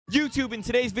YouTube, in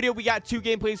today's video, we got two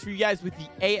gameplays for you guys with the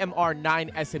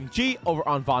AMR9 SMG over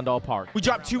on Vondal Park. We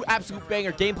dropped two absolute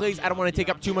banger gameplays. I don't want to take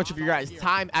up too much of your guys'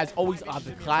 time. As always, I'll have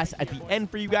the class at the end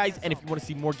for you guys. And if you want to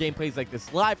see more gameplays like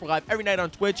this live, we're live every night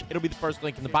on Twitch. It'll be the first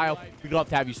link in the bio. We'd love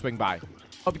to have you swing by.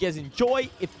 Hope you guys enjoy.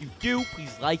 If you do,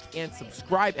 please like and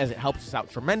subscribe as it helps us out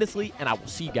tremendously. And I will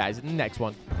see you guys in the next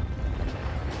one.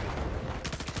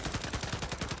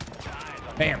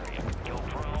 Bam.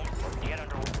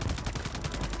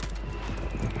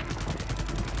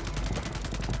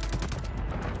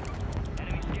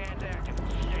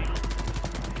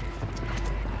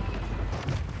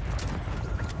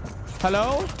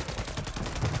 Hello?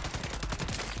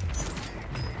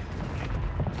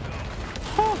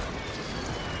 Oh.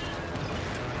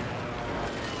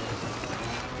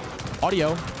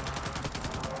 Audio.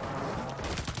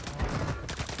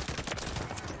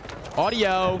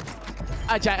 Audio.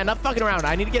 Chat, enough fucking around.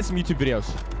 I need to get some YouTube videos.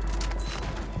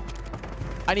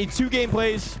 I need two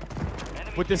gameplays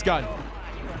with this gun.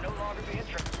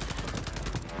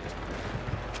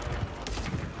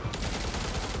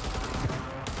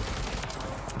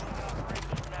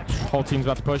 Whole team's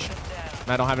about to push.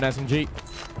 And I don't have an SMG.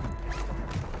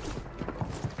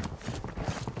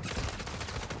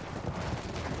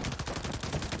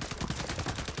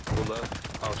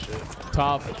 Oh shit.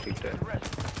 Tough.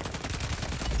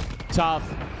 Tough.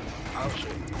 Oh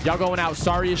shit. Y'all going out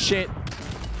sorry as shit.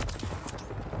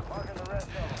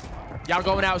 Y'all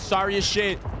going out sorry as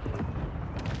shit.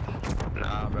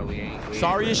 Nah, bro, we ain't.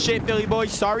 Sorry as shit, Philly boy.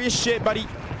 Sorry as shit, buddy.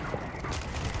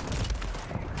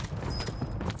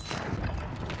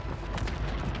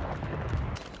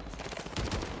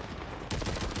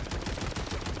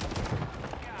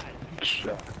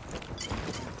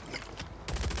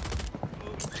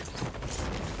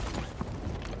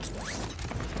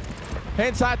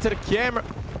 Hands high to the camera.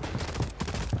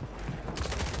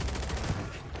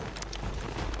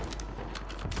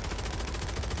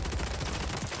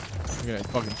 Look at that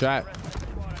fucking chat.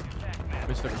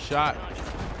 Missed a shot.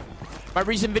 My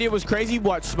recent video was crazy.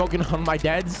 What? Smoking on my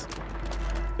deads?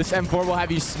 This M4 will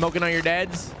have you smoking on your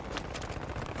deads?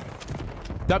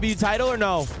 W title or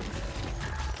no?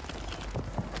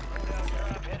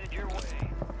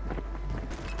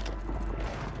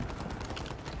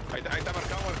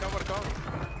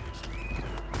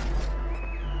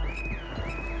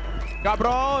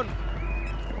 Cabron!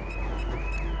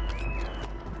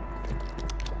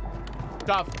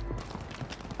 Tough.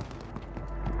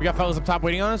 We got fellas up top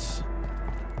waiting on us?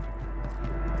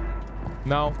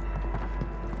 No.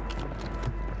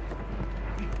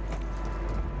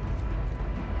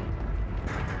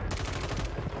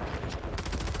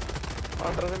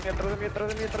 I'm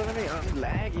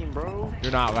lagging, bro.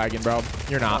 You're not lagging, bro.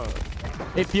 You're not.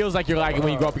 It feels like you're lagging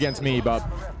when you go up against me, but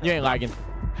you ain't lagging.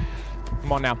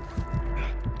 Come on now.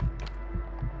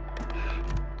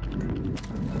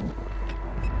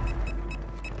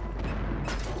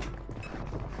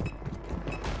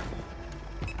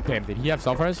 Damn, did he have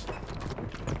self-res?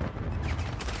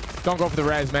 Don't go for the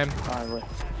res, man.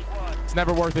 It's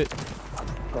never worth it.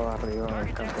 I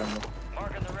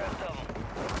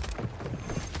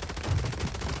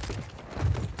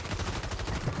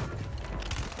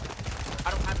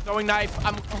don't have a throwing knife.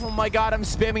 Oh my god, I'm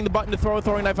spamming the button to throw a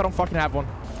throwing knife. I don't fucking have one.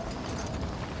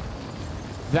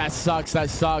 That sucks. That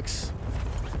sucks.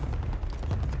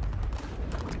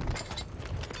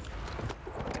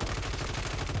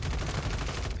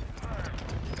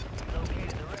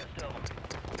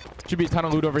 Should be a ton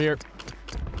of loot over here.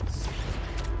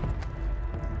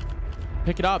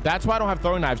 Pick it up. That's why I don't have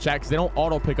throwing knives, chat, because they don't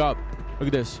auto pick up. Look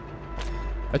at this.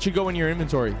 That should go in your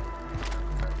inventory.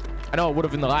 I know it would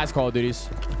have in the last Call of Duties.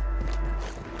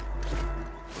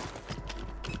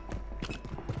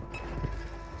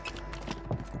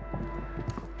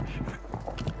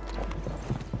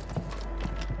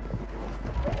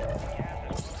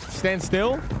 Stand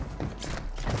still.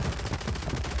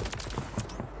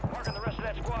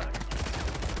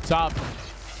 Tough.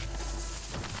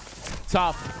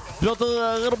 Tough. Built a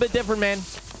little bit different, man.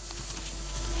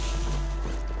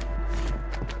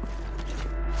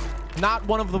 Not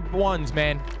one of the ones,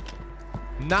 man.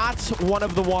 Not one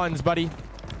of the ones, buddy.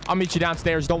 I'll meet you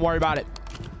downstairs. Don't worry about it.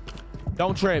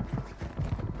 Don't trip.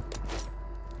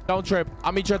 Don't trip.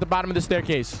 I'll meet you at the bottom of the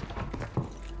staircase.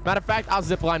 Matter of fact, I'll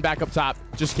zip line back up top.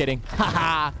 Just kidding.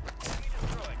 Haha.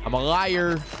 I'm a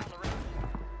liar.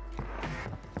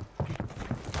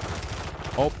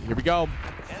 Oh, here we go.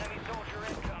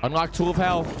 Unlock Tool of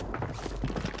Hell.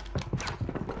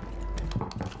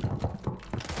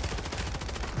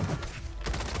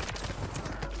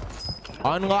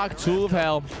 Unlock Tool of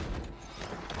Hell.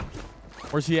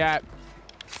 Where's he at?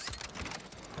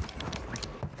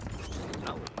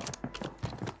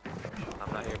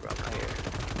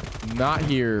 not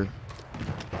here.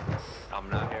 I'm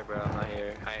not here, bro. I'm not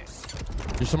here.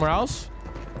 You're somewhere else?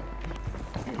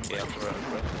 Yeah, I'm somewhere else,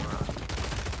 bro.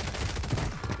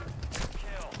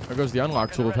 There goes the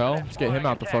unlock tool of hell. Let's get him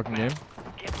out the fucking game.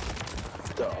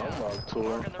 The unlock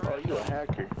tool? Oh, you a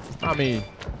hacker. Not me.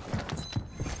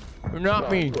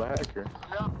 Not me. You a hacker.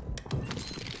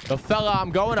 The fella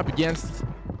I'm going up against.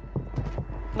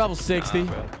 Level 60.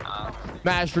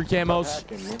 Mastery camos.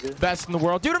 Hacking, Best in the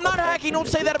world. Dude, I'm not hacking. Don't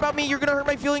say that about me. You're gonna hurt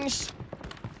my feelings.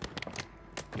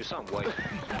 You sound white.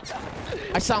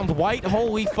 I sound white?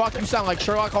 Holy fuck. You sound like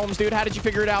Sherlock Holmes, dude. How did you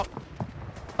figure it out?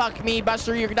 Fuck me,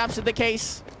 Buster. You're in the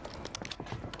case.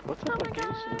 What's up, case?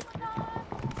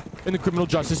 In the criminal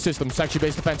justice system,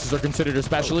 sexually-based offenses are considered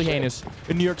especially heinous.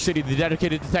 In New York City, the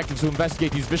dedicated detectives who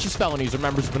investigate these vicious felonies are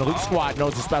members of an elite squad known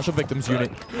as the Special Victims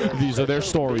Unit. These are their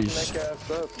stories.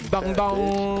 Dong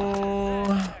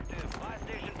dong.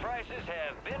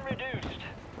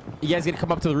 You guys gonna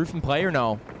come up to the roof and play or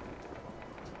no?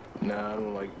 Nah, I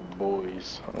don't like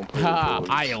boys. I don't play Ha! with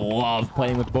boys. I love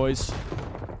playing with boys.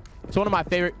 It's one of my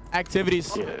favorite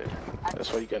activities. Yeah,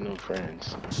 that's why you got no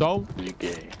friends. So? You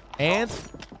gay. And?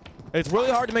 It's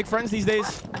really hard to make friends these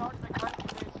days.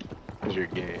 Because you're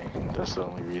gay. That's the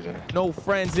only reason. No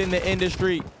friends in the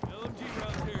industry.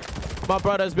 My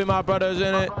brothers be my brothers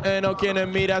in it. Ain't no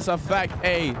kidding me, that's a fact.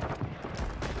 Hey.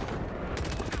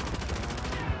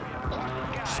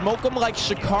 Smoke them like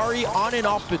Shikari on and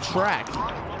off the track.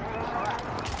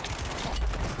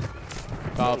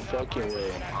 No fucking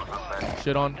way.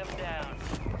 Shit on.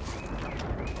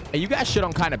 Hey, you guys shit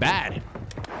on kind of bad.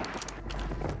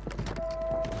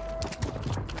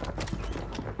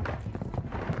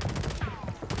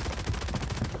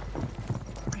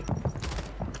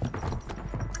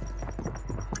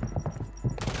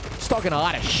 Talking a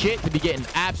lot of shit to be getting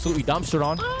absolutely dumpstered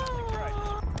on.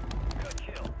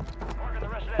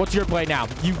 What's your play now?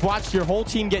 You've watched your whole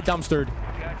team get dumpstered.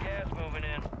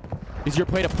 Is your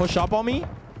play to push up on me?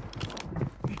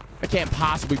 That can't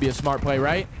possibly be a smart play,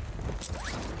 right?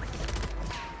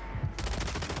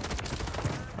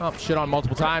 Oh, shit on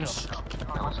multiple times.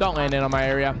 Don't land in on my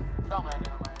area.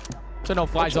 It's a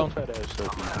no-fly zone.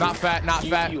 Not fat, not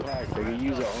fat.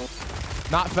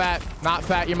 Not fat, not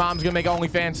fat. Your mom's gonna make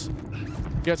OnlyFans.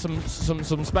 Get some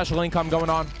special income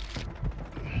going on.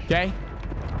 Okay?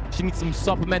 She needs some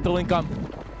supplemental income.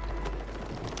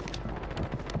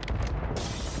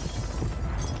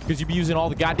 Because you be using all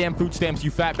the goddamn food stamps,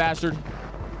 you fat bastard.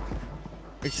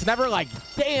 It's never like,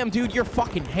 damn, dude, you're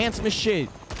fucking handsome as shit.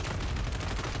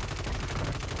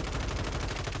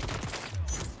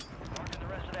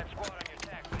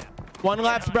 One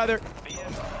left, brother.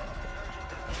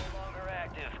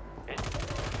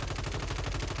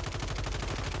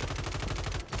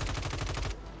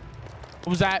 What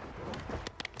was that?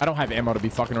 I don't have ammo to be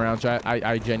fucking around, chat.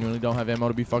 I genuinely don't have ammo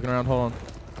to be fucking around. Hold on.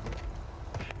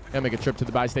 Gotta make a trip to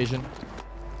the buy station.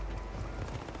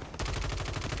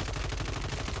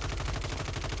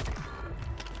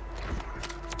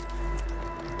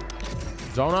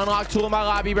 Zone unlock tool in my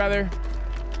lobby, brother.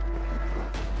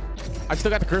 I still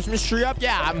got the Christmas tree up?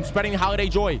 Yeah, I'm spreading holiday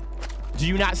joy. Do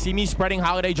you not see me spreading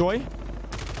holiday joy?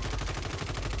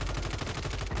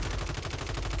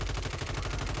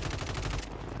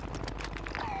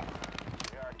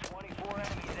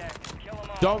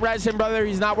 Don't res him, brother.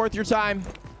 He's not worth your time.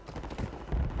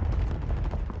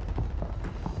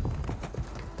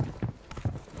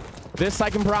 This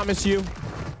I can promise you.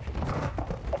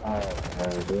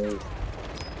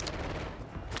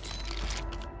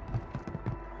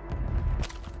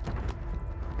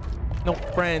 No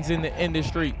friends in the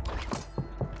industry.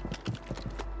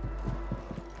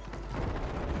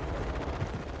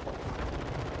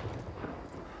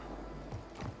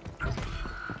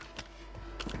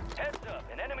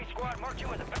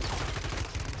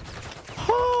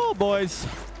 Oh, boys.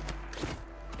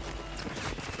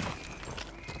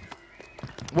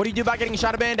 What do you do about getting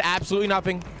shot abandoned? Absolutely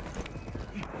nothing.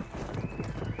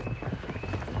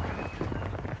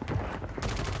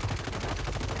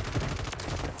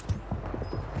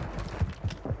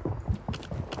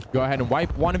 Go ahead and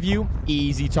wipe one of you.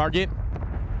 Easy target.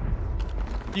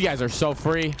 You guys are so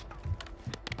free.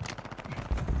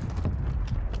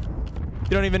 You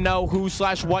don't even know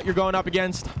who/what you're going up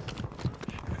against.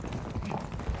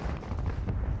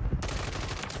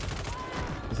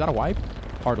 Is that a wipe?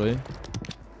 Hardly.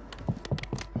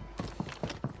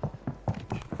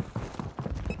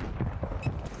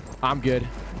 I'm good.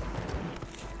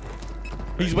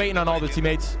 He's waiting on all the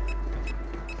teammates.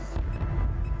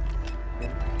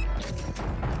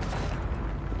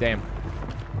 Damn.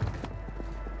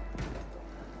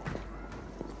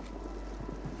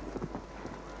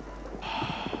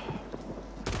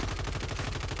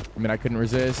 mean, I couldn't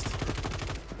resist.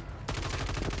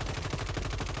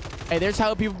 Hey, there's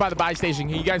hella people by the buy station.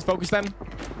 Can you guys focus them?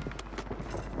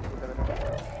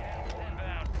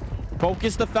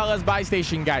 Focus the fellas buy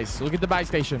station, guys. Look at the buy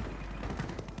station.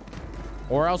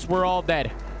 Or else we're all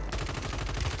dead.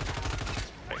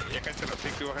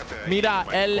 Mira,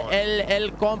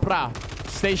 el compra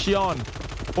station.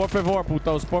 Por favor,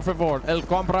 putos, por favor. El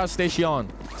compra station.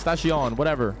 Station,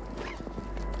 whatever.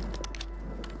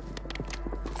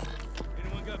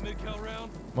 Anyone got mid-cal round?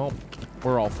 Well,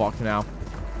 we're all fucked now.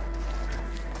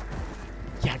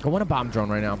 Yeah, go on a bomb drone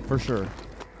right now, for sure.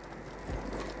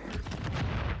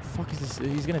 Fuck is this?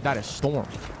 He's gonna die to storm.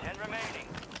 10 remaining.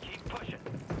 Keep pushing.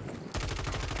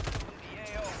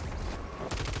 The AO.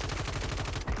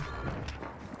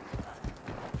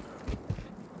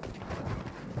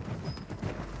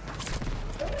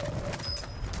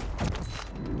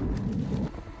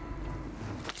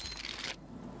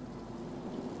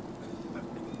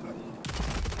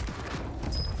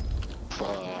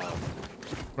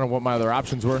 I don't know what my other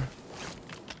options were.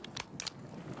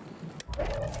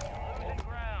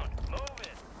 Ground. Move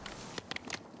it.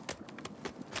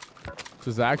 This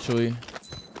is actually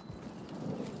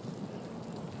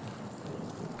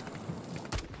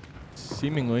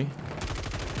seemingly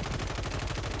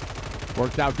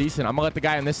worked out decent. I'm gonna let the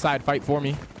guy on this side fight for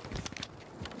me.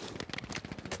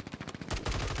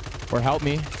 Or help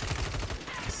me.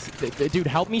 Dude,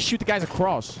 help me shoot the guys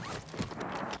across.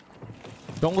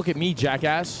 Don't look at me,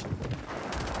 jackass.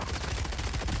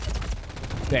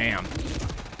 Damn.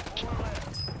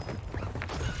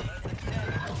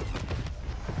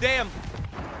 Damn.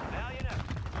 Valiant up.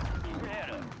 Keep your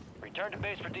head up. Return to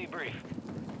base for debrief.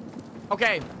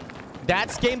 Okay.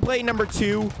 That's gameplay number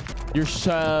 2. You're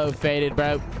so faded,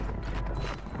 bro.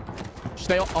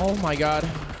 Stay. Oh my god.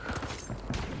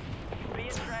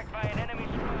 Being tracked by an enemy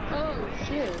squad. Oh,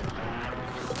 shit.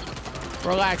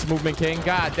 Relax, Movement King.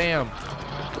 God damn.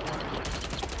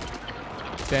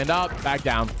 Stand up. Back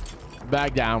down.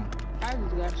 Back down. I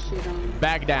just got shit on.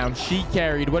 Back down. She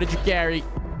carried. What did you carry?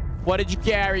 What did you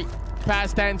carry?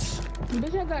 Past tense.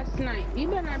 Bitch, I got sniped. You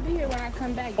better not be here when I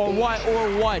come back. Or bitch. what? Or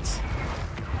what?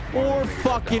 Or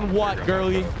fucking what,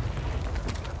 girly?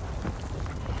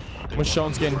 What's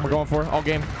Sean's skin? We're going for all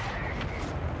game.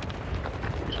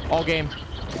 All game.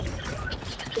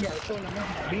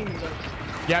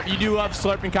 Yep, you do love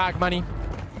slurping cock money.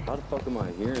 How the fuck am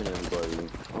I hearing everybody?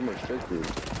 I'm restricted.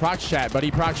 Proc chat, buddy.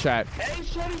 Proc chat. Hey,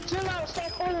 shorty, chill out.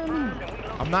 Stop following me.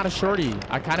 I'm not a shorty.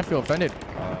 I kind of feel offended.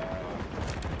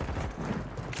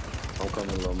 I'm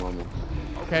coming, little mama.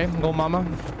 Okay, little mama.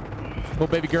 Little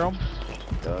baby girl.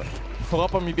 Yeah. Pull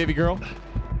up on me, baby girl.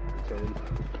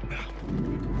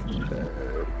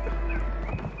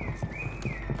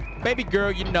 Baby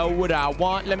girl, you know what I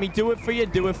want. Let me do it for you.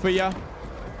 Do it for you.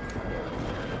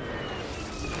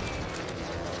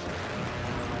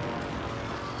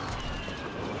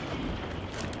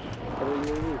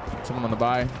 Someone on the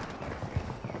buy.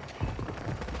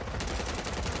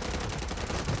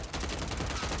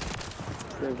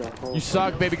 You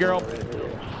suck, baby girl.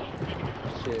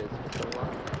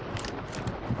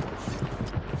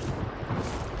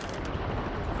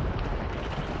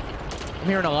 I'm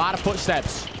hearing a lot of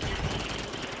footsteps.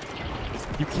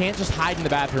 You can't just hide in the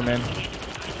bathroom, man.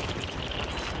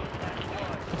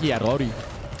 Yeah, Lodi.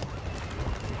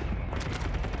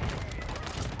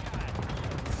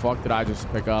 Fuck did I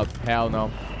just pick up? Hell no.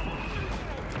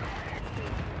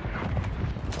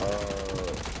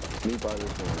 Me by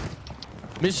this one.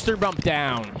 Mr. Bump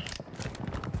Down.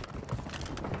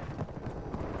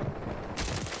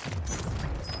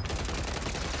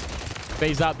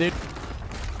 Phase up, dude.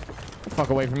 Fuck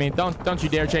away from me. Don't you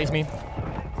dare chase me.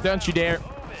 Don't you dare.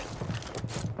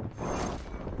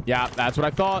 Yeah, that's what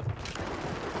I thought.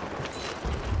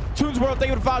 Toons World, thank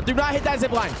you for the follow. Do not hit that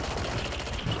zip line.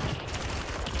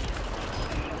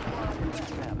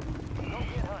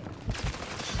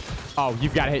 Oh,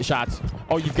 you've got to hit shots.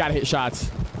 Oh, you've got to hit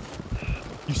shots.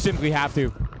 You simply have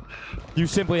to. You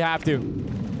simply have to.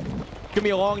 It's gonna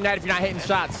be a long night if you're not hitting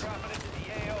shots.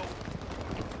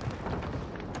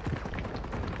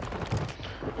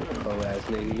 Oh, ass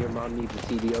nigga, your mom needs a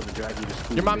CDL to drive you to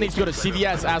school. Your mom needs to go to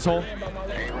CVS, asshole.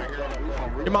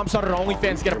 Your mom started an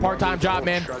OnlyFans to get a part-time job,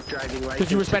 man.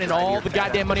 Because you were spending all the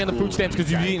goddamn money on the food stamps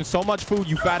because you were eating so much food,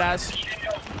 you fat ass.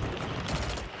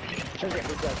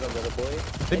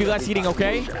 Maybe less eating,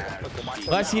 okay?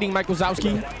 Less eating, Mike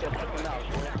Wazowski.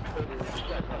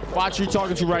 Watch who you're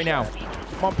talking to right now.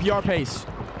 I'm on PR pace.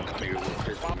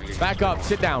 Back up.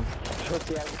 Sit down.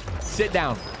 Sit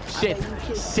down. Sit.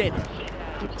 Sit.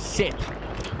 Sit.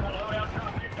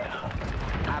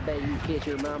 bet you kiss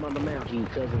your mom on the mouth, you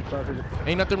cousin fucker.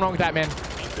 Ain't nothing wrong with that, man.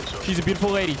 She's a beautiful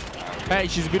lady. Hey,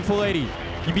 she's a beautiful lady.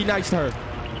 You be nice to her.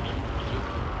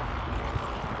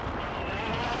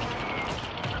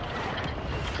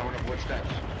 Coming up, what's that?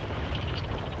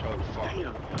 Oh, fuck.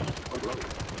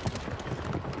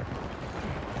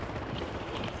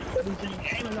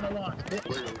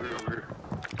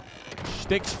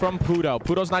 Sticks from Pluto.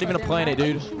 Pluto's not even a planet,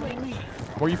 dude.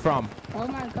 Where you from? Oh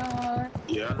my god.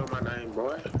 Yeah, I know my name,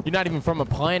 boy. You're not even from a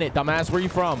planet, dumbass. Where you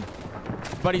from?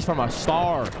 Buddy's from a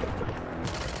star.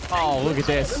 Oh, look at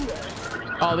this.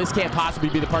 Oh, this can't possibly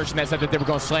be the person that said that they were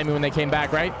going to slam me when they came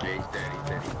back, right?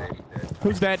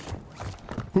 Who's dead?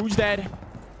 Who's dead?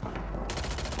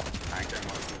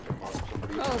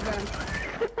 Oh god.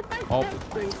 Oh.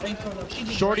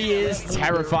 Shorty is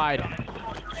terrified.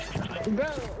 Bro,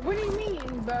 what do you mean,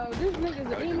 bro? This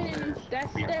nigga's aiming in that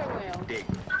stairwell.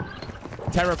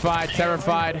 Terrified,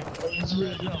 terrified.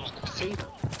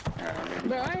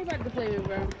 Bro, I ain't about to play with,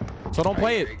 bro. So don't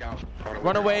play it.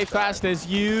 Run away fast as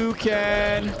you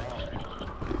can.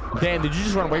 Damn, did you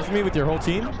just run away from me with your whole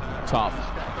team? Tough.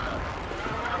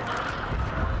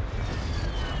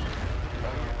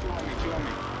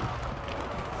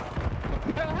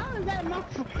 Bro, how is that my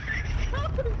fault? How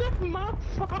is that my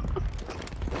fault?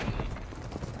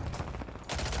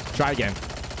 Try again.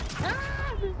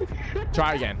 Ah!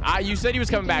 Try again. You said he was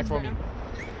coming back for me.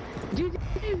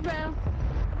 GG's, bro.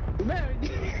 Bro,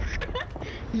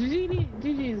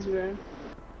 GG's, bro.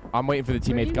 I'm waiting for the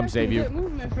teammate to come save you. Good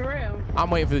movement, for real. I'm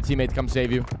waiting for the teammate to come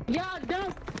save you. Y'all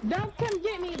don't come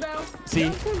get me, bro.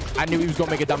 See, I knew he was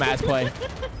gonna make a dumbass play.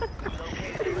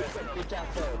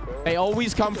 They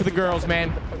always come for the girls,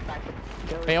 man.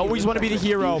 They always want to be the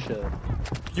hero.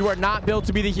 You are not built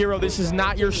to be the hero. This is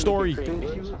not your story. You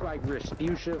look like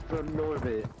Respucia from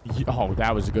Norbit. Oh,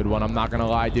 that was a good one. I'm not gonna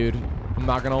lie, dude. I'm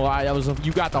not gonna lie. That was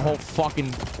you got the whole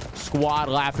fucking squad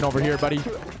laughing over here, buddy.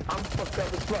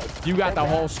 You got the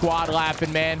whole squad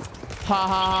laughing, man. Ha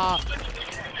ha ha.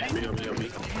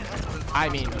 I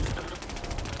mean,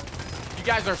 you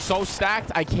guys are so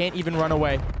stacked, I can't even run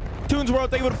away. Toons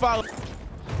World, thank you for the follow.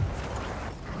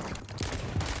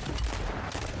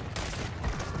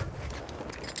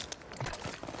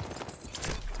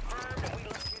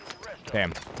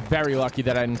 Damn. Very lucky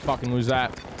that I didn't fucking lose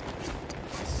that.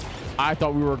 I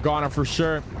thought we were goner for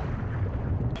sure.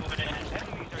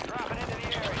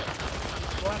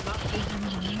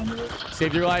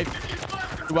 Save your life.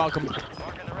 You're welcome.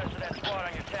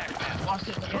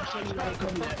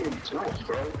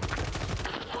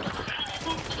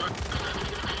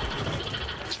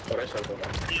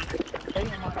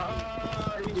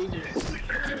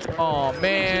 Oh,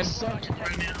 man.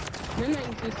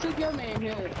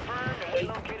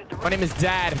 My name is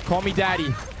Dad. Call me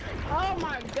Daddy. Oh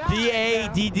my god.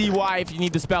 D-A-D-D-Y if you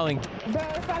need the spelling. Bro,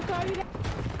 if I call you that.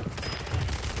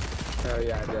 Hell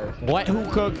yeah, it does. Let who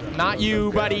cook? Not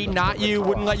you, buddy. Not you.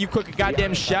 Wouldn't let you cook a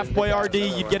goddamn Chef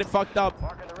Boyardee. You'd get it fucked up.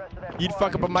 You'd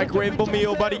fuck up a microwavable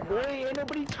meal, buddy.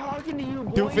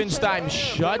 Doofenstein,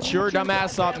 shut your dumb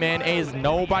ass up, man.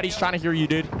 Nobody's trying to hear you,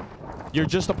 dude. You're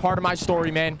just a part of my story,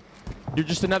 man. You're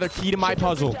just another key to my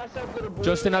puzzle.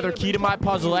 Just another key to my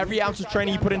puzzle. Every ounce of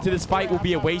training you put into this fight will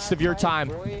be a waste of your time.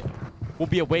 Will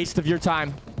be a waste of your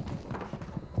time.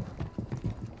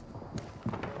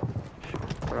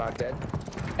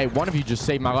 Hey, one of you just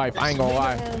saved my life. I ain't gonna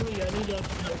lie.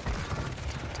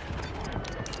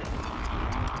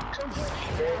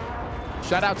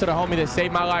 Shout out to the homie that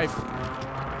saved my life.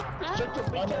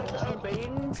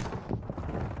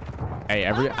 Hey,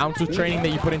 every ounce of training that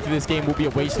you put into this game will be a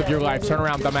waste of your life. Turn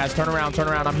around, dumbass. Turn around, turn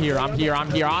around. I'm here. I'm here.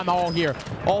 I'm here. I'm all here.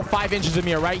 All 5 inches of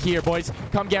me are right here, boys.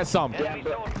 Come get some.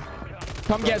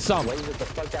 Come get some.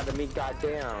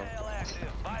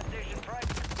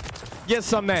 Get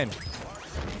some, then.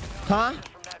 Huh?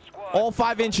 All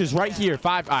 5 inches right here.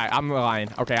 5. All right, I'm lying.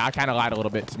 Okay, I kind of lied a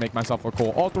little bit to make myself look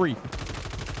cool. All 3.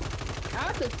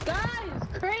 Out the sky is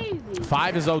crazy.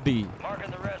 5 is OD.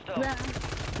 Marking the rest of them.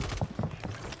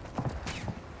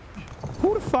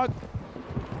 Who the fuck?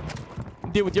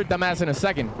 Deal with your dumb ass in a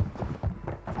second.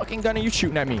 What fucking gun are you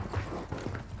shooting at me?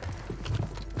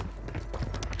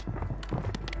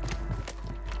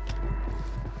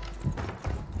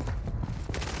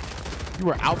 You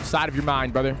are outside of your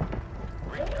mind, brother.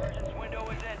 Resurgence window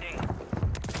is ending.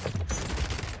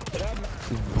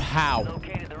 How?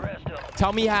 Located the rest of them.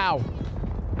 Tell me how.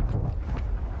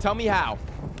 Tell me how.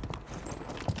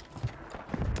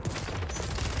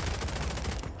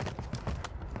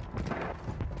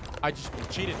 I just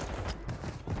cheated.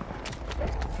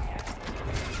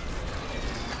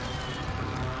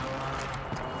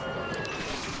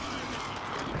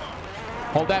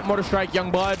 Hold that mortar strike, young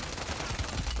blood.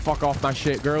 Fuck off my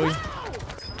shit, girly.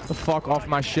 The fuck off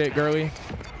my shit, girly.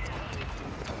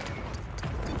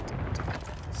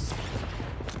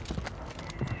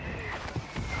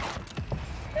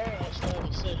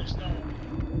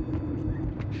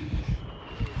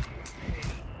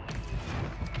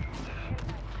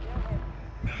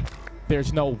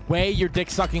 There's no way you're dick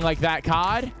sucking like that,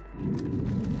 COD.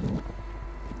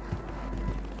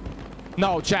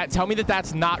 No, chat, tell me that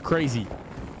that's not crazy.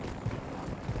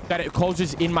 That it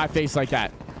closes in my face like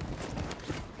that.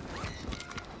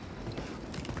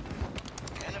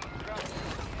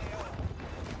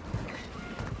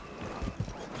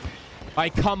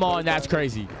 Like, come on, that's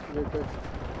crazy.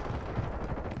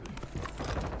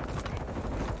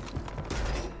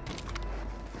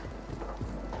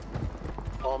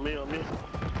 On me, on me.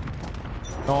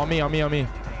 No, on me, on me, on me.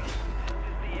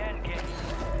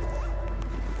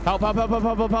 Help, help, help, help,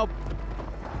 help, help, help.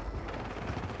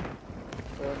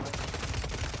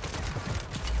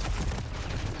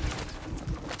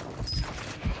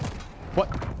 What?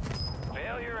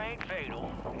 Failure ain't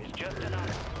fatal. It's just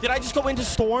another. Did I just go into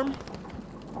storm?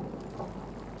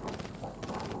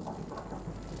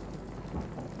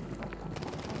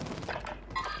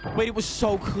 Wait, it was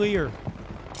so clear.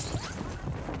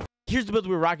 Here's the build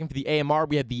we were rocking for the AMR.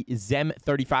 We had the Zem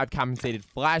 35 compensated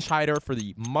flash hider for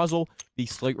the muzzle, the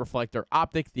slate reflector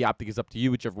optic. The optic is up to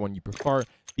you, whichever one you prefer.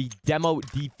 The demo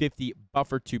D50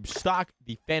 buffer tube stock,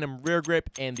 the phantom rear grip,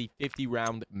 and the 50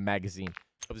 round magazine.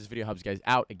 Hope this video helps you guys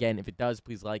out. Again, if it does,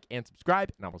 please like and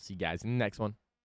subscribe, and I will see you guys in the next one.